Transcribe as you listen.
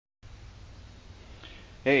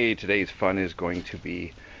Hey, today's fun is going to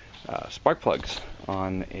be spark plugs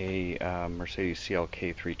on a Mercedes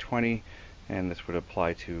CLK 320, and this would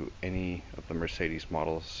apply to any of the Mercedes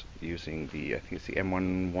models using the, I think it's the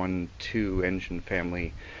M112 engine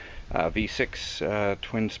family V6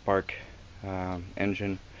 twin spark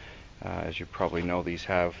engine. As you probably know, these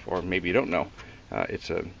have, or maybe you don't know,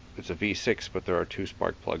 it's a V6, but there are 2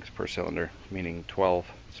 spark plugs per cylinder, meaning 12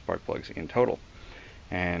 spark plugs in total.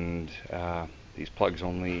 And these plugs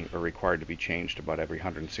only are required to be changed about every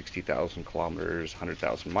 160,000 kilometers,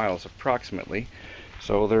 100,000 miles approximately.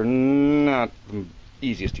 So they're not the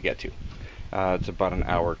easiest to get to. It's about an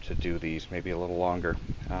hour to do these, maybe a little longer.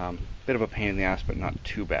 Bit of a pain in the ass, but not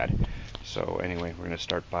too bad. So anyway, we're going to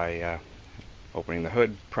start by opening the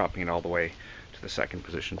hood, propping it all the way to the second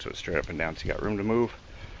position so it's straight up and down so you got room to move.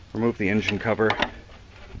 Remove the engine cover.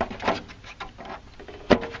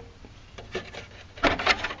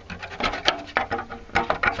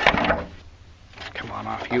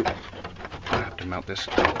 Off you. I have to mount this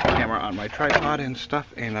camera on my tripod and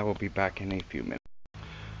stuff, and I will be back in a few minutes.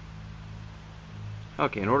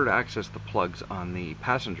 Okay, in order to access the plugs on the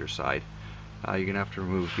passenger side, you're gonna have to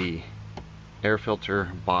remove the air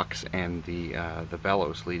filter box and the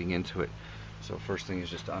bellows leading into it. So first thing is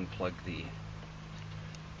just to unplug the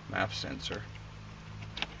MAF sensor.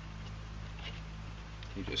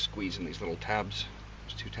 You just squeeze in these little tabs.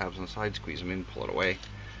 There's 2 tabs on the side. Squeeze them in, pull it away,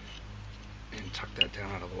 and tuck that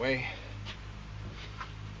down out of the way.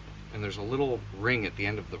 And there's a little ring at the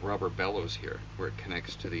end of the rubber bellows here where it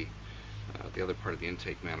connects to the other part of the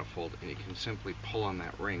intake manifold, and you can simply pull on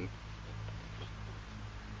that ring.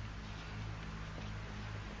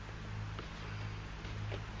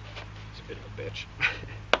 It's a bit of a bitch.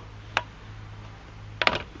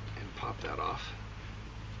 And pop that off.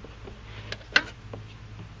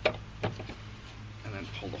 And then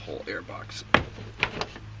pull the whole air box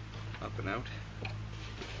up and out.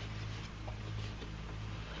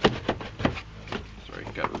 Sorry,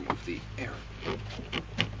 gotta remove the air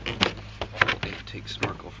intake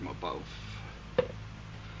snorkel from above.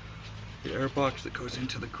 The air box that goes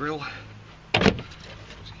into the grill.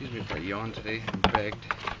 Excuse me if I yawn today, I'm bagged.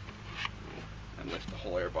 And lift the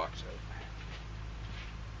whole air box out.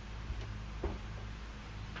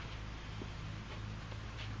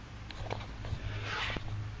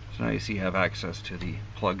 So now you see you have access to the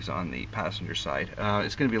plugs on the passenger side.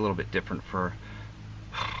 It's going to be a little bit different for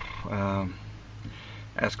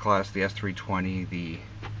S-Class, the S320, the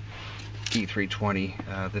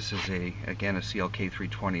E320. This is again a CLK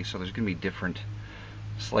 320, so there's going to be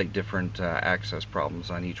slight different access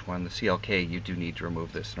problems on each one. The CLK, you do need to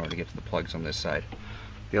remove this in order to get to the plugs on this side.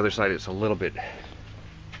 The other side, it's a little bit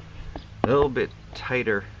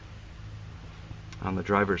tighter on the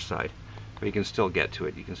driver's side. But you can still get to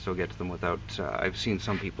it. You can still get to them without, I've seen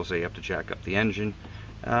some people say you have to jack up the engine.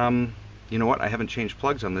 You know what, I haven't changed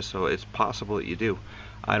plugs on this, so it's possible that you do.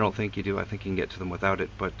 I don't think you do. I think you can get to them without it,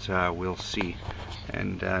 but we'll see.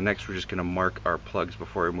 And next we're just going to mark our plugs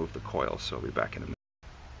before we remove the coil, so I'll be back in a minute.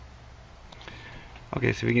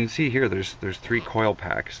 Okay, so you can see here there's 3 coil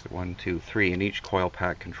packs, 1, 2, 3, and each coil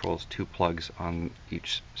pack controls 2 plugs on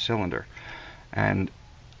each cylinder. And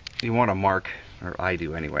you want to mark, or I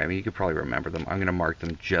do anyway, I mean you could probably remember them. I'm going to mark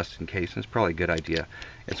them just in case, and it's probably a good idea.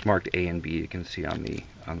 It's marked A and B, you can see on the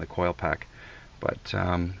coil pack, but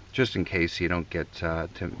just in case you don't get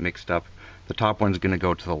mixed up. The top one's going to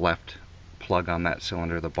go to the left plug on that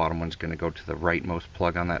cylinder, the bottom one's going to go to the rightmost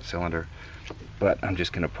plug on that cylinder, but I'm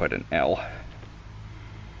just going to put an L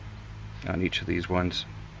on each of these ones,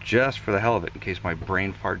 just for the hell of it, in case my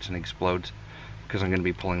brain farts and explodes, because I'm going to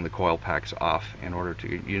be pulling the coil packs off in order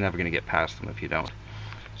to, you're never going to get past them if you don't.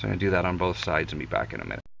 So I'm going to do that on both sides and be back in a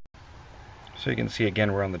minute. So you can see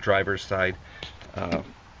again we're on the driver's side of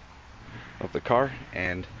the car,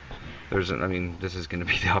 and there's, I mean this is going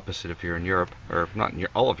to be the opposite if you're in Europe, or not in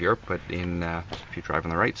all of Europe, but in if you drive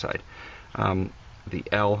on the right side. The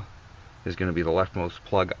L is going to be the leftmost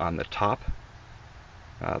plug on the top.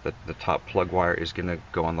 The top plug wire is going to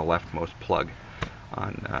go on the leftmost plug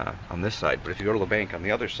on this side, but if you go to the bank on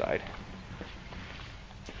the other side,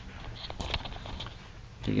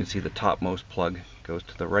 you can see the topmost plug goes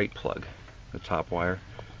to the right plug. The top wire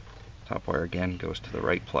again goes to the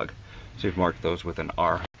right plug. So you've marked those with an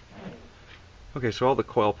R. Okay, so all the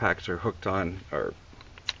coil packs are hooked on, or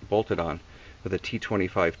bolted on, with a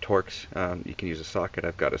T25 Torx. You can use a socket.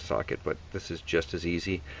 I've got a socket, but this is just as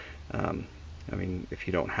easy. I mean, if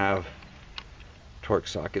you don't have Torx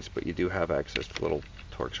sockets, but you do have access to little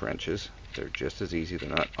Torx wrenches, they're just as easy. They're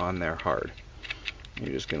not on there hard. You're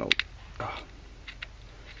just gonna,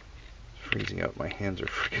 freezing out. My hands are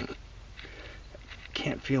freaking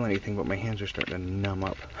can't feel anything, but my hands are starting to numb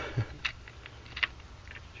up.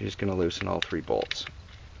 You're just going to loosen all 3 bolts.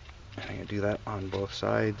 And I'm going to do that on both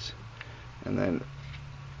sides, and then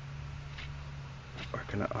we're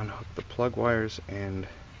going to unhook the plug wires and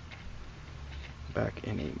back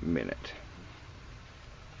in a minute.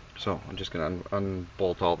 So I'm just going to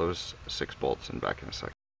unbolt all those 6 bolts and back in a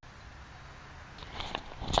second.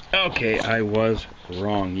 Okay, I was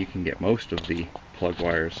wrong. You can get most of the plug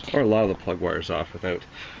wires, or a lot of the plug wires, off without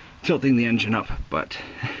tilting the engine up, but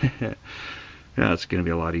yeah, it's going to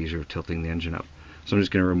be a lot easier tilting the engine up. So I'm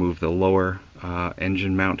just going to remove the lower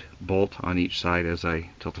engine mount bolt on each side as I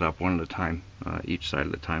tilt it up one at a time, each side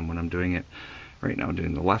at a time when I'm doing it. Right now I'm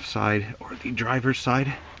doing the left side, or the driver's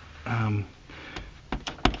side.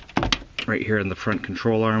 Right here in the front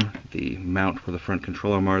control arm, the mount where the front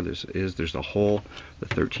control arm are, there's a hole. The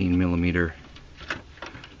 13mm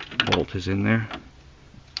bolt is in there.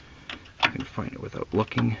 I can find it without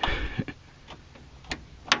looking.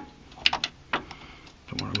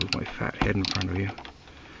 Don't want to move my fat head in front of you.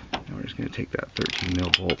 Now we're just going to take that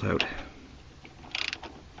 13mm bolt out.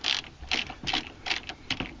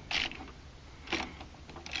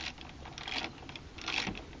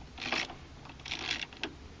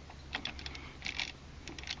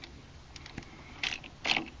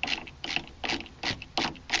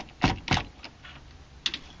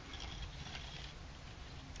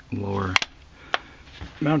 Lower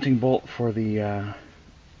mounting bolt for the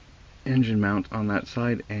engine mount on that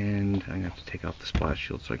side, and I'm going to have to take off the splash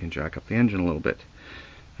shield so I can jack up the engine a little bit.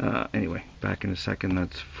 Anyway, back in a second.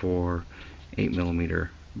 That's for 8mm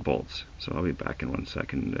bolts. So I'll be back in 1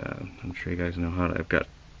 second. I'm sure you guys know how I've got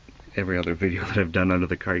every other video that I've done out of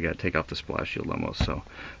the car. You got to take off the splash shield almost. So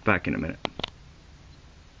back in a minute.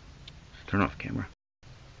 Turn off camera.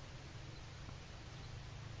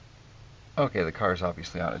 Okay, the car is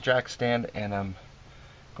obviously on a jack stand, and I'm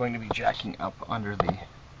going to be jacking up under the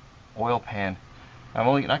oil pan. I'm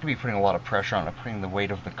only not going to be putting a lot of pressure on it. I'm putting the weight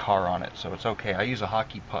of the car on it, so it's okay. I use a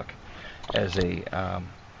hockey puck as a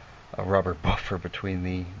rubber buffer between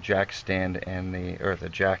the jack stand and the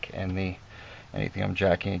jack and the anything I'm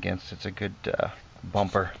jacking against. It's a good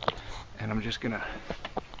bumper. And I'm just going to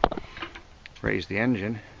raise the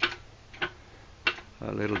engine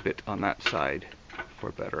a little bit on that side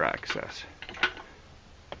for better access.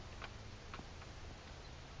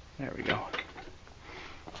 There we go.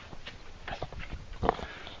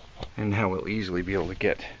 And now we'll easily be able to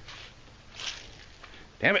get...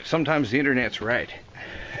 Damn it, sometimes the internet's right.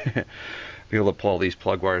 Be able to pull these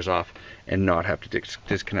plug wires off and not have to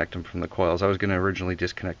disconnect them from the coils. I was going to originally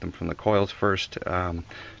disconnect them from the coils first, so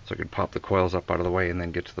I could pop the coils up out of the way and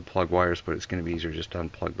then get to the plug wires, but it's going to be easier just to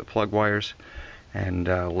unplug the plug wires and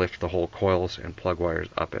lift the whole coils and plug wires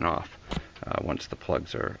up and off once the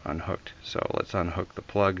plugs are unhooked. So let's unhook the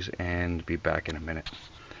plugs and be back in a minute.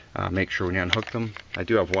 Make sure when you unhook them, I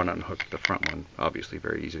do have one unhooked, the front one, obviously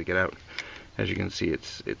very easy to get out. As you can see,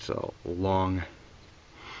 it's a long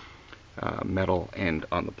metal end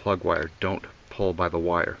on the plug wire. Don't pull by the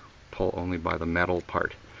wire, pull only by the metal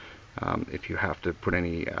part. If you have to put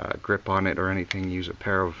any grip on it or anything, use a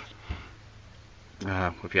pair of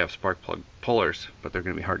if you have spark plug pullers, but they're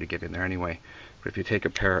going to be hard to get in there anyway. But if you take a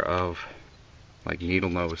pair of like needle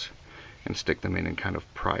nose and stick them in and kind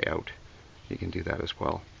of pry out, you can do that as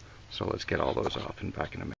well. So let's get all those off and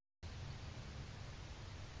back in a minute.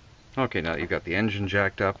 Okay, now that you've got the engine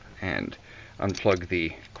jacked up, and unplug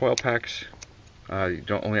the coil packs. You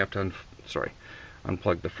don't only have to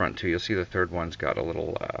unplug the front two. You'll see the third one's got a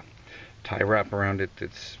little tie wrap around it.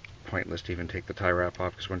 It's pointless to even take the tie wrap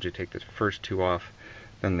off, because once you take the first two off,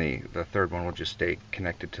 then the third one will just stay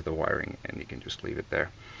connected to the wiring, and you can just leave it there.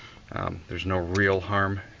 There's no real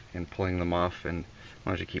harm in pulling them off, and as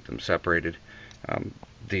long as you keep them separated.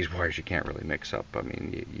 These wires you can't really mix up. I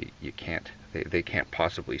mean, you can't. They can't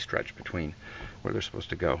possibly stretch between where they're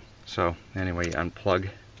supposed to go. So anyway, you unplug,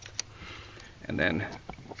 and then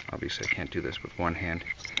obviously I can't do this with one hand.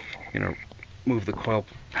 You know, move the coil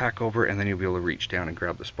pack over, and then you'll be able to reach down and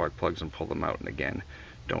grab the spark plugs and pull them out. And again,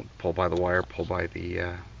 don't pull by the wire, pull by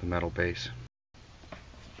the metal base.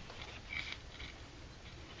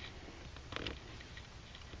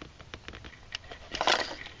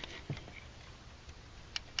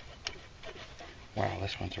 Wow,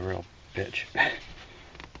 this one's a real bitch.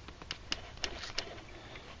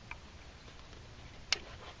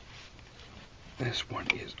 This one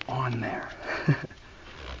is on there.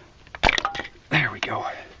 There we go.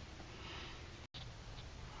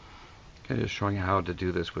 Okay, just showing you how to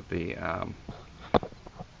do this with the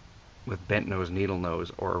with bent nose needle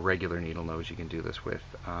nose or a regular needle nose. You can do this with.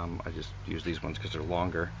 I just use these ones because they're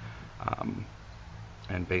longer.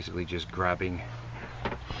 and basically just grabbing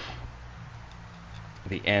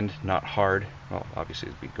the end, not hard, well obviously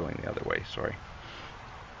it'd be going the other way, sorry,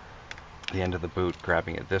 the end of the boot,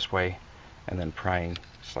 grabbing it this way and then prying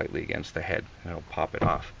slightly against the head and it'll pop it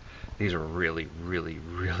off. These are really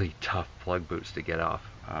tough plug boots to get off.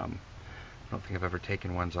 I don't think I've ever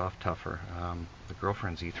taken ones off tougher. The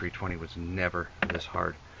girlfriend's E320 was never this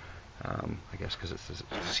hard. I guess because it's the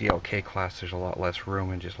CLK class, there's a lot less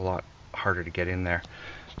room and just a lot harder to get in there.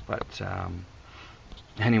 But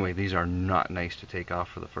anyway, these are not nice to take off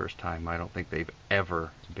for the first time. I don't think they've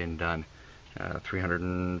ever been done.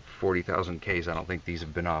 340,000 Ks, I don't think these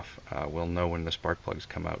have been off. We'll know when the spark plugs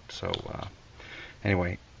come out. So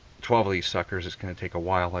anyway, 12 of these suckers. It's going to take a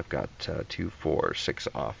while. I've got 2, 4, 6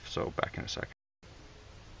 off, so back in a second.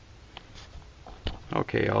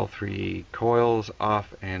 Okay, all 3 coils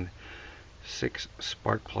off and 6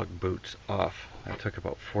 spark plug boots off. That took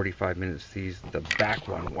about 45 minutes. The back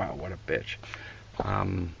one, wow, what a bitch.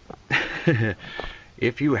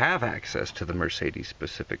 If you have access to the Mercedes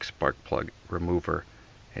specific spark plug remover,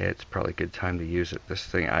 it's probably a good time to use it. This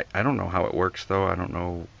thing, I don't know how it works though. I don't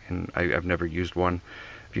know, and I've never used one.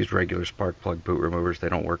 I've used regular spark plug boot removers. They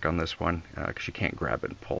don't work on this one because you can't grab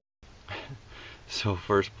it and pull. So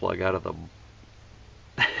first plug out of the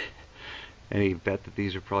any bet that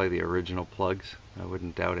these are probably the original plugs. I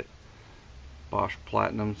wouldn't doubt it. Bosch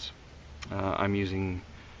Platinums. I'm using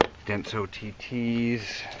Denso TTs.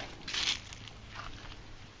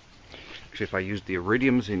 Actually, if I used the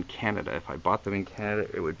Iridiums in Canada, if I bought them in Canada,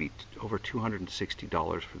 it would be over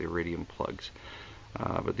 $260 for the Iridium plugs.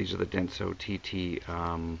 But these are the Denso TT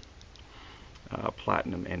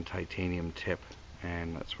Platinum and Titanium tip,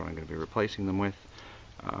 and that's what I'm going to be replacing them with.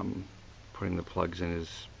 Putting the plugs in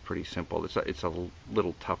is pretty simple. It's a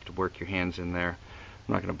little tough to work your hands in there.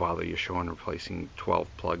 I'm not going to bother you showing replacing 12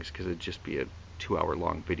 plugs because it'd just be a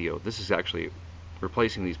 2-hour-long video. This is actually,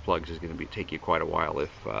 replacing these plugs is going to take you quite a while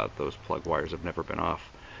if those plug wires have never been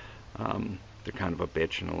off. They're kind of a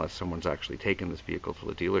bitch, and unless someone's actually taken this vehicle to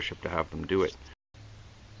the dealership to have them do it.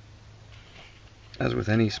 As with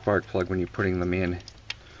any spark plug, when you're putting them in,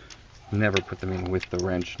 never put them in with the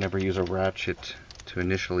wrench. Never use a ratchet to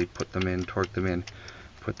initially put them in, torque them in.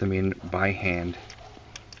 Put them in by hand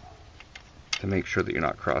to make sure that you're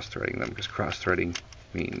not cross-threading them, because cross-threading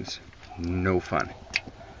means no fun.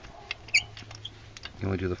 You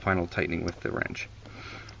only do the final tightening with the wrench.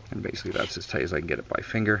 And basically that's as tight as I can get it by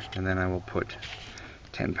finger, and then I will put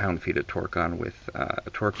 10 pound-feet of torque on with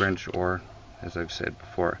a torque wrench, or, as I've said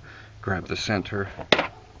before, grab the center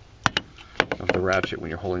of the ratchet.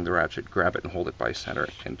 When you're holding the ratchet, grab it and hold it by center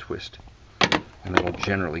and twist. And that will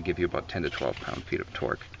generally give you about 10 to 12 pound-feet of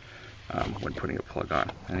torque when putting a plug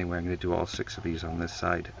on. Anyway, I'm going to do all 6 of these on this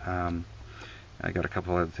side. I got a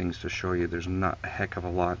couple other things to show you. There's not a heck of a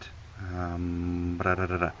lot.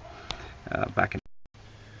 Back in.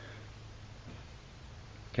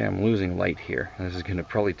 Okay, I'm losing light here. This is going to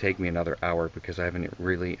probably take me another hour because I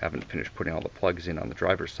haven't finished putting all the plugs in on the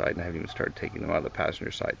driver's side, and I haven't even started taking them out of the passenger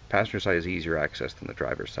side. Passenger side is easier access than the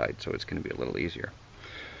driver's side, so it's going to be a little easier.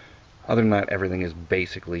 Other than that, everything is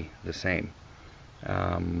basically the same.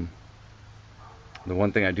 The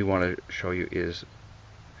one thing I do want to show you is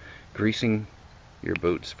greasing your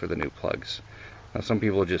boots for the new plugs. Now, some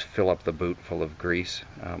people just fill up the boot full of grease.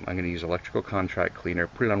 I'm going to use electrical contract cleaner,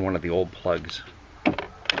 put it on one of the old plugs,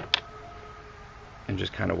 and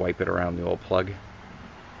just kind of wipe it around the old plug.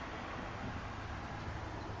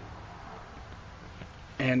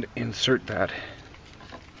 And insert that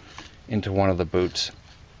into one of the boots.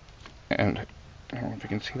 And I don't know if you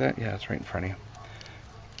can see that. Yeah, it's right in front of you.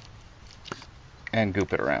 And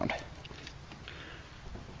goop it around.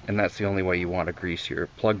 And that's the only way you want to grease your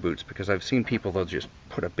plug boots, because I've seen people, they'll just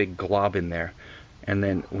put a big glob in there, and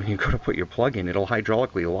then when you go to put your plug in, it'll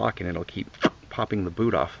hydraulically lock and it'll keep popping the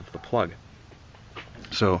boot off of the plug.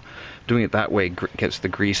 So doing it that way gets the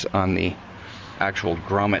grease on the actual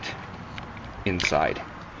grommet inside,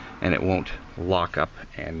 and it won't lock up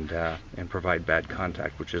and provide bad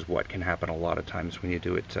contact, which is what can happen a lot of times when you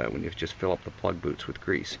do it, when you just fill up the plug boots with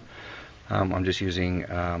grease. I'm just using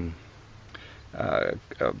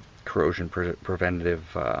corrosion preventative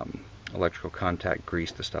electrical contact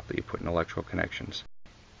grease, the stuff that you put in electrical connections.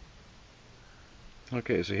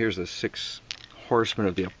 Okay, so here's the 6 horsemen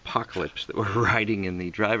of the apocalypse that were riding in the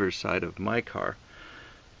driver's side of my car.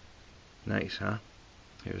 Nice, huh?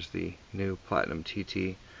 Here's the new Platinum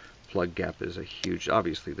TT. Plug gap is a huge,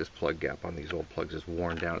 obviously this plug gap on these old plugs is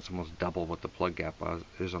worn down. It's almost double what the plug gap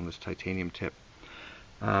is on this titanium tip.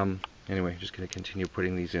 Anyway, just going to continue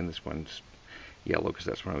putting these in. This one's yellow because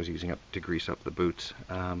that's what I was using up to grease up the boots.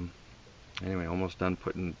 Anyway, almost done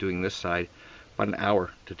doing this side. About an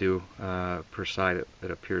hour to do per side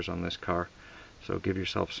it appears on this car. So give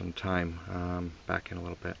yourself some time. Back in a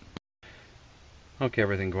little bit. Okay,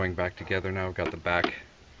 everything going back together now. We've got the back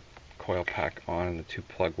coil pack on and the 2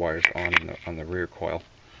 plug wires on the rear coil.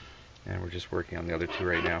 And we're just working on the other 2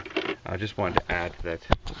 right now. I just wanted to add that,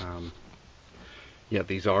 yeah,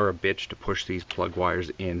 these are a bitch to push these plug wires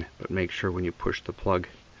in, but make sure when you push the plug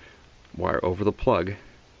wire over the plug,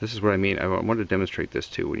 this is what I mean. I want to demonstrate this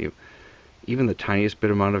too. When you, even the tiniest bit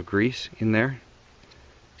amount of grease in there,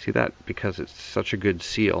 see that? Because it's such a good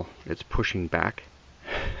seal, it's pushing back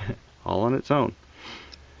all on its own.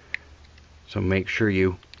 So make sure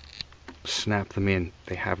you snap them in.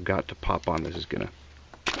 They have got to pop on. This is gonna.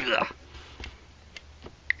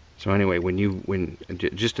 So anyway,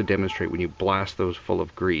 just to demonstrate, when you blast those full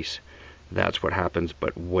of grease, that's what happens,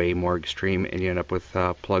 but way more extreme, and you end up with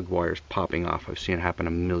plug wires popping off. I've seen it happen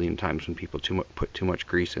a million times when people put too much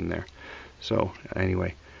grease in there. So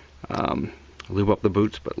anyway, lube up the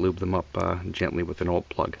boots, but lube them up gently with an old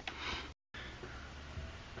plug.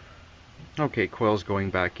 Okay, coils going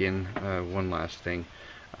back in. One last thing.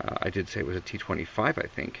 I did say it was a T25, I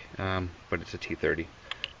think, but it's a T30.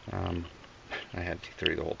 I had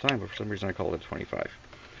T30 the whole time, but for some reason I call it a 25.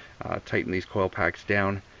 Tighten these coil packs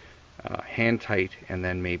down, hand tight, and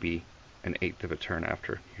then maybe an 1/8 of a turn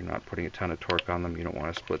after. You're not putting a ton of torque on them. You don't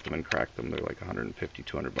want to split them and crack them. They're like 150,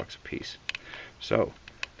 200 bucks a piece. So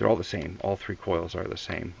they're all the same. All 3 coils are the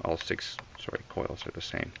same. All 6 coils are the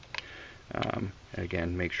same.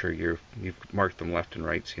 Again, make sure you've marked them left and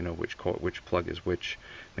right so you know which plug is which.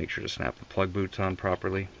 Make sure to snap the plug boots on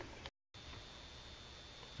properly.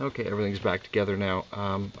 Okay, everything's back together now.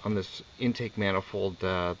 On this intake manifold,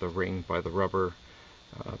 the ring by the rubber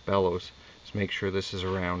bellows, just make sure this is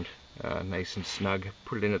around nice and snug.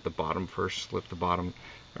 Put it in at the bottom first, slip the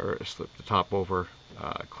top over,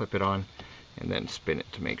 clip it on, and then spin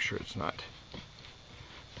it to make sure it's not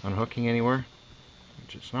unhooking anywhere,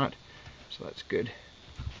 which it's not. So that's good.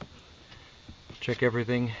 Check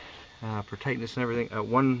everything for tightness and everything.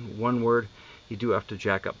 One word, you do have to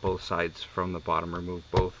jack up both sides from the bottom. Remove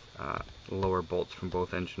both lower bolts from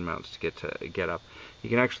both engine mounts to get up. You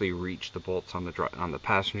can actually reach the bolts on the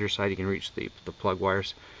passenger side. You can reach the plug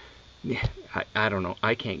wires. Yeah, I don't know.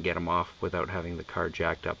 I can't get them off without having the car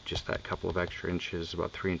jacked up. Just that couple of extra inches,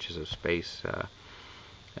 about 3 inches of space,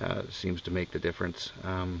 seems to make the difference.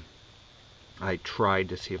 I tried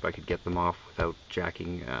to see if I could get them off without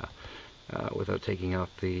jacking, without taking off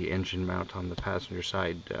the engine mount on the passenger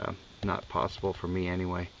side. Not possible for me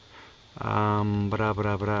anyway. What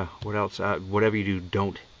else? Whatever you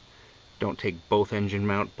do, don't take both engine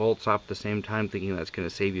mount bolts off at the same time, thinking that's going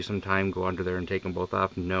to save you some time. Go under there and take them both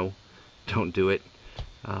off. No, don't do it.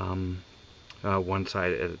 One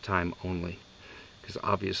side at a time only, because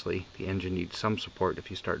obviously the engine needs some support. If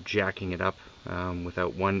you start jacking it up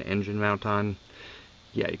without one engine mount on,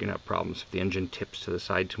 yeah, you're gonna have problems. If the engine tips to the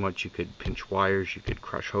side too much, you could pinch wires, you could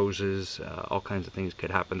crush hoses, all kinds of things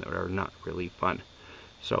could happen that are not really fun.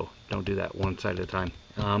 So don't do that, one side at a time.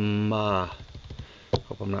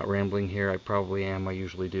 Hope I'm not rambling here. I probably am. I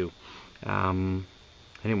usually do.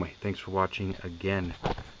 Anyway, thanks for watching again.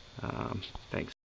 Thanks.